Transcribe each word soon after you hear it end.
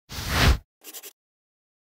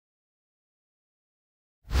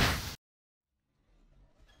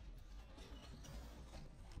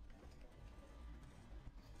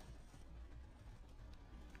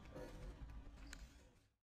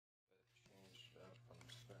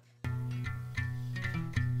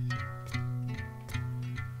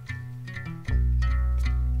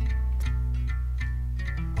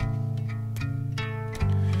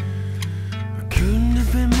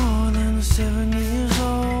7 years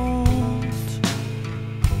old.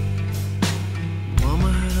 Mama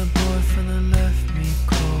had a boyfriend that left me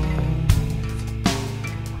cold.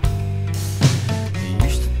 He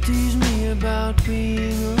used to tease me about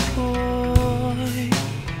being a boy.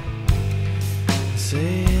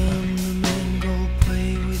 Say I'm the man, go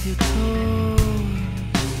play with your toys.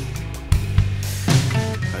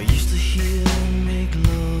 I used to hear them make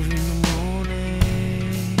love in the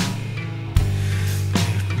morning.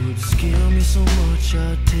 It would scare me so much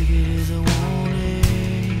I'd take it as a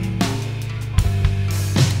warning.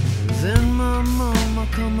 Then my mama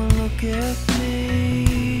come and look at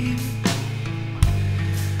me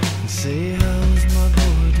and say, how's my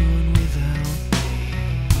boy doing without me?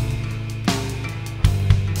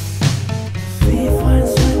 Feet went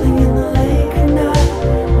swimming in the lake at night,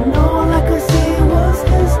 and all I could see was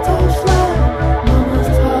his torchlight. Mama's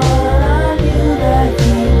tall and I knew that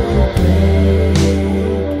he would break,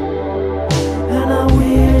 and I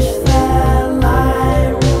wish that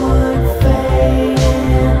light would fade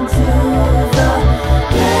into the lake.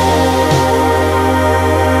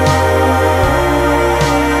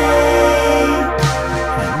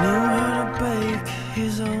 He knew how to bake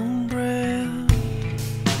his own bread.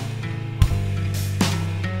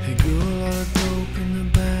 He grew a lot of dope in the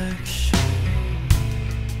back shed.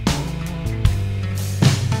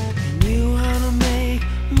 He knew how to make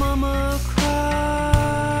mama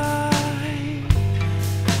cry.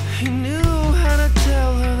 He knew how to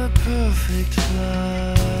tell her the perfect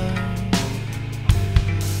lie.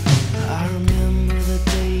 I remember the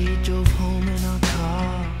day he drove home in our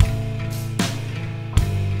car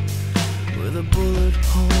with a bullet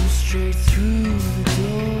hole straight through the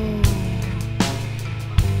door.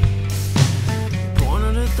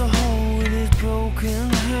 Pointed at the hole with his broken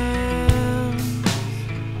hand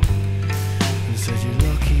and said, you're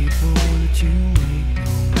lucky boy that you ain't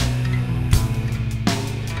no man.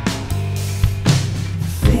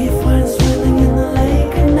 Thief went swimming in the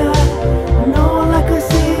lake at night, and all I could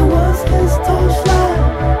see was his torchlight.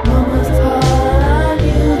 Mama's tall and I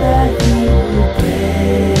knew that he would break.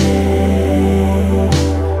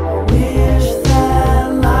 I wish that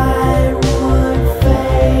light would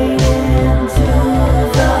fade into the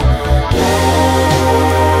lake.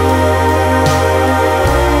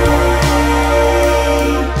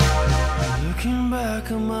 Looking back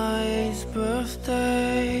on my 8th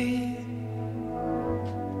birthday,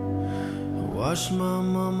 I watched my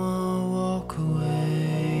mama walk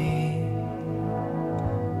away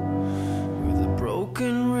with a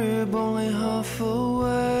broken rib only half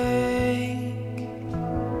awake.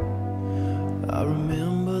 I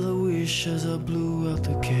remember the wish as I blew out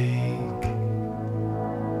the cake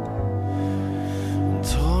and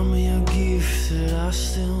taught me a gift that I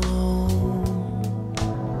still own,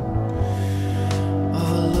 of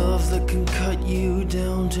a love that can cut you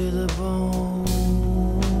down to the bone.